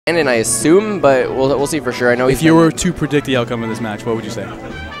And I assume, but we'll see for sure. I know. If you were to predict the outcome of this match, what would you say?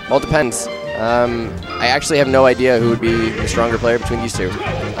 Well, it depends. I actually have no idea who would be the stronger player between these two.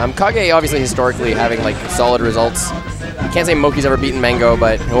 Kage obviously historically having like solid results. I can't say Moky's ever beaten Mango,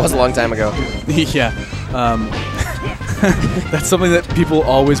 but it was a long time ago. Yeah. That's something that people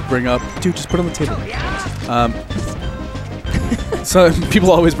always bring up. Dude, just put it on the table. So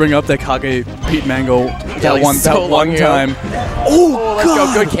people always bring up that Kage beat Mango that one time. Oh, let's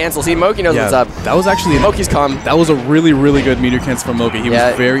go. Good cancel. See, Moky knows what's up. That was actually Moky's calm. That was a really, really good meteor cancel from Moky. He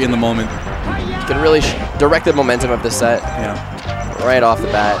was very in the moment. Could really direct the momentum of this set. Yeah. Right off the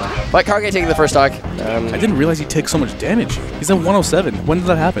bat. But Kage taking the first stock. I didn't realize he takes so much damage. He's at 107. When did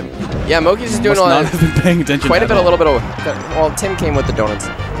that happen? Yeah, Moky's just doing a lot. Been paying attention. Quite a bit, a little bit of. Well, Tim came with the donuts.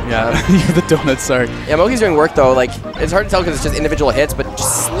 Yeah, the donuts. Sorry. Yeah, Moky's doing work though. Like it's hard to tell because it's just individual hits, but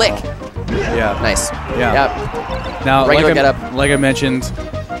just slick. Yeah. Nice. Yeah. Now, like I mentioned,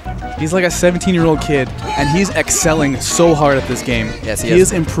 he's like a 17-year-old kid, and he's excelling so hard at this game. Yes, he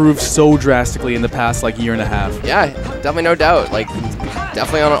has improved so drastically in the past like year and a half. Yeah, definitely, no doubt. Like,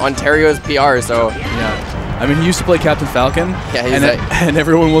 definitely on Ontario's PR. So. Yeah. I mean, he used to play Captain Falcon, and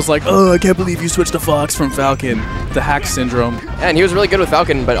everyone was like, "Oh, I can't believe you switched to Fox from Falcon." The hack syndrome. Yeah, and he was really good with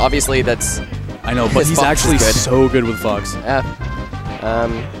Falcon, but obviously that's. I know, but he's actually so good with Fox. Yeah.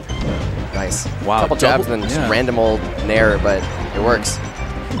 Nice. Wow. Couple jabs and then just random old nair, but it works.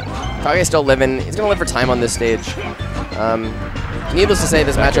 Kage's still living. He's gonna live for time on this stage. Needless to say,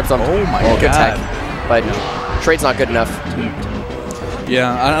 this matchup's on good tech, but trade's not good enough.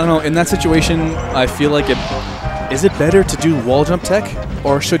 Yeah, I don't know. In that situation, I feel like is it better to do wall jump tech,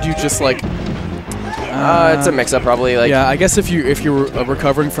 or should you just like? It's a mix-up probably. Like yeah, I guess if you're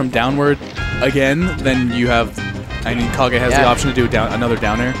recovering from downward again, then you have. I mean, Kage has the option to do another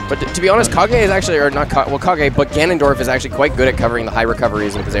down air. But to be honest, Kage is actually, or not Kage, but Ganondorf is actually quite good at covering the high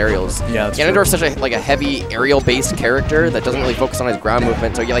recoveries with his aerials. Yeah, that's Ganondorf's such a heavy aerial-based character that doesn't really focus on his ground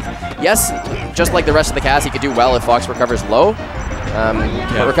movement. So yes, just like the rest of the cast, he could do well if Fox recovers low.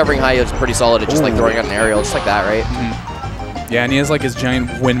 But recovering high is pretty solid. It's just like throwing out an aerial, just like that, right? Yeah, and he has like his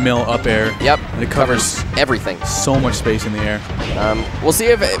giant windmill up air. Yep. And it covers everything. So much space in the air. We'll see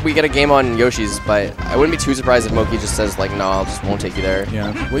if we get a game on Yoshi's, but I wouldn't be too surprised if Moky just says like, no, I just won't take you there.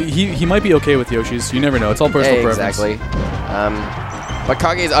 Yeah. Well, he might be okay with Yoshi's. You never know. It's all personal preference. Exactly. But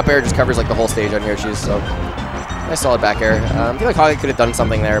Kage's up air just covers like the whole stage on Yoshi's, so nice solid back air. I feel like Kage could have done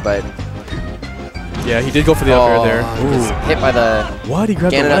something there, but. Yeah, he did go for the up air there. Ooh. Hit by the he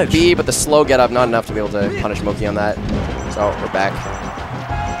grabbed the ledge. B, but the slow get up not enough to be able to punish Moky on that. So we're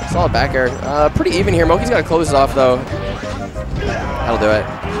back. Solid back air. Pretty even here. Moky's got to close it off though. That'll do it.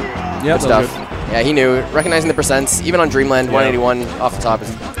 Yeah, good stuff. Yeah, he knew. Recognizing the percents, even on Dreamland, 181 off the top is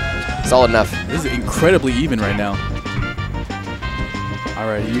solid enough. This is incredibly even right now. All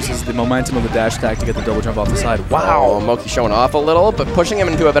right, he uses the momentum of the dash attack to get the double jump off the side. Wow, Moky showing off a little, but pushing him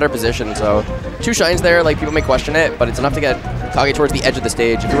into a better position. So 2 shines there, like people may question it, but it's enough to get Kage towards the edge of the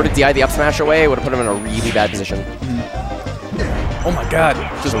stage. If you were to DI the up smash away, it would have put him in a really bad position. Oh my god.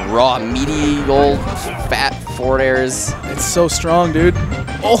 Just raw, meaty, old, fat forward airs. It's so strong, dude.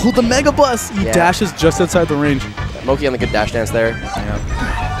 Oh, the Mega Bus! He dashes just outside the range. Moky on the good dash dance there.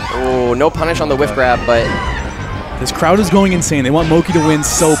 Yeah. Oh, no punish on the whiff grab, but... This crowd is going insane. They want Moky to win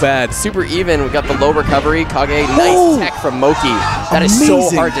so bad. Super even. We got the low recovery. Kage, nice tech from Moky. That is so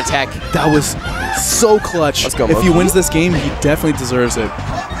hard to tech. That was so clutch. Let's go, Moky. If he wins this game, he definitely deserves it.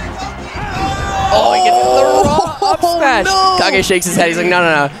 Oh, he gets the raw up smash. No. Kage shakes his head. He's like, no.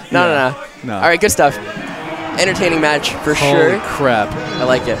 All right, good stuff. Entertaining match for sure. Holy crap. I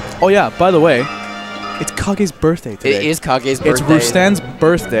like it. Oh, yeah, by the way, it's Kage's birthday today. It is Kage's birthday. It's Rustan's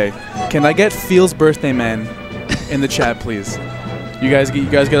birthday. Can I get Feels Birthday Man in the chat, please? You guys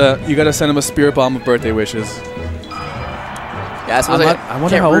gotta send him a spirit bomb of birthday wishes. Yeah, I suppose I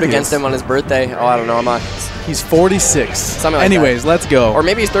wonder can't root against him on his birthday. Oh, I don't know. I'm not. He's 46. Something like Anyways, that. Let's go. Or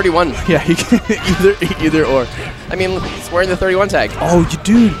maybe he's 31. Yeah, he can either or. I mean, he's wearing the 31 tag. Oh,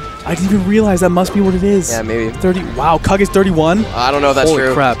 dude. I didn't even realize that must be what it is. Yeah, maybe. 30. Wow, Kage's 31? I don't know if that's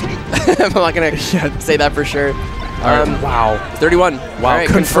true. Holy crap. I'm not going to say that for sure. Wow. 31. Wow, right,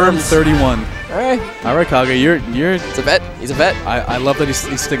 confirmed 31. All right. All right, Kage, you're... It's a vet. He's a vet. I love that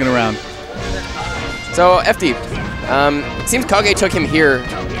he's sticking around. So, FD. It seems Kage took him here,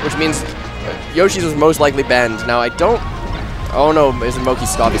 which means Yoshi's was most likely banned. Now, I don't... Oh, no. Is it Moky's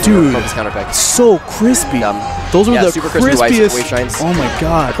stop? Dude, Moky's counter pick. So crispy. Those were the super crispiest... wave shines. Oh, my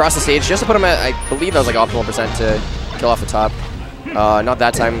God. Across the stage, just to put him at, I believe that was like optimal percent to kill off the top. Not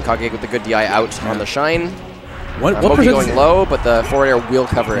that time. Kage with the good DI out on the shine. What Moky going low, but the forward air will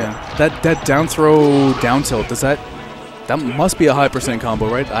cover it. That down throw, down tilt, does that That must be a high percent combo,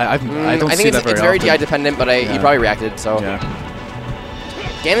 right? I don't see that very often. It's very DI dependent, but he probably reacted. So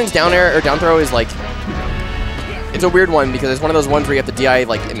Ganon's down air or down throw is like, it's a weird one because it's one of those ones where you have to DI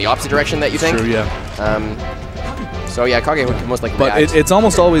like in the opposite direction that you think. True, yeah. So yeah, Kage would most likely But it's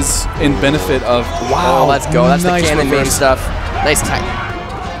almost always in benefit of, wow. Oh, let's go. That's nice the Ganon main stuff. Nice tech.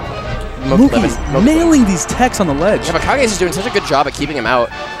 Moky's nailing these techs on the ledge. Yeah, but Kage is just doing such a good job at keeping him out.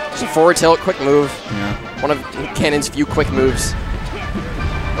 Just a forward tilt, quick move. Yeah. One of Ganon's few quick moves.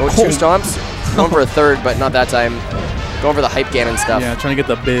 Oh, 2 stomps. Going for a third, but not that time. Going for the hype Ganon stuff. Yeah, trying to get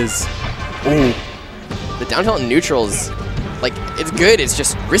the biz. Ooh. The down tilt and neutrals, like, it's good. It's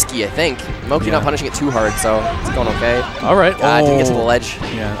just risky, I think. Moky not punishing it too hard, so it's going okay. All right. God, didn't get to the ledge.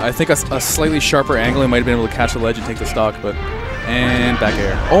 Yeah, I think a slightly sharper angle, he might have been able to catch the ledge and take the stock, but... And back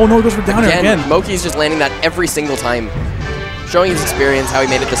air. Oh, no, he goes for down air again. Moky's just landing that every single time. Showing his experience, how he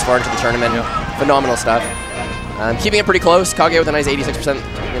made it this far into the tournament. Phenomenal stuff. Keeping it pretty close. Kage with a nice 86%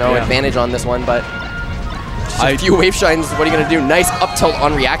 advantage on this one, but just a few wave shines. What are you going to do? Nice up tilt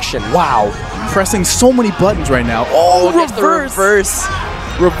on reaction. Wow. Pressing so many buttons right now. Oh, reverse.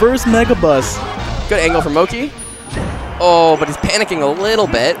 Reverse Mega Bus. Good angle from Moky. Oh, but he's panicking a little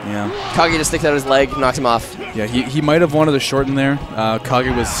bit. Yeah. Kage just sticks out his leg, knocks him off. Yeah, he might have wanted a short in there.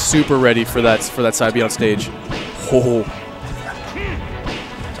 Kage was super ready for that side B on stage.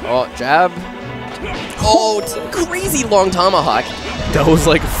 Oh, jab. Oh, crazy long tomahawk. That was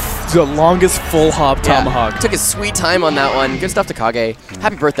like the longest full hop tomahawk. Took his sweet time on that one. Good stuff to Kage.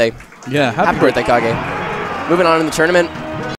 Happy birthday. Yeah, happy birthday, Kage. Moving on in the tournament.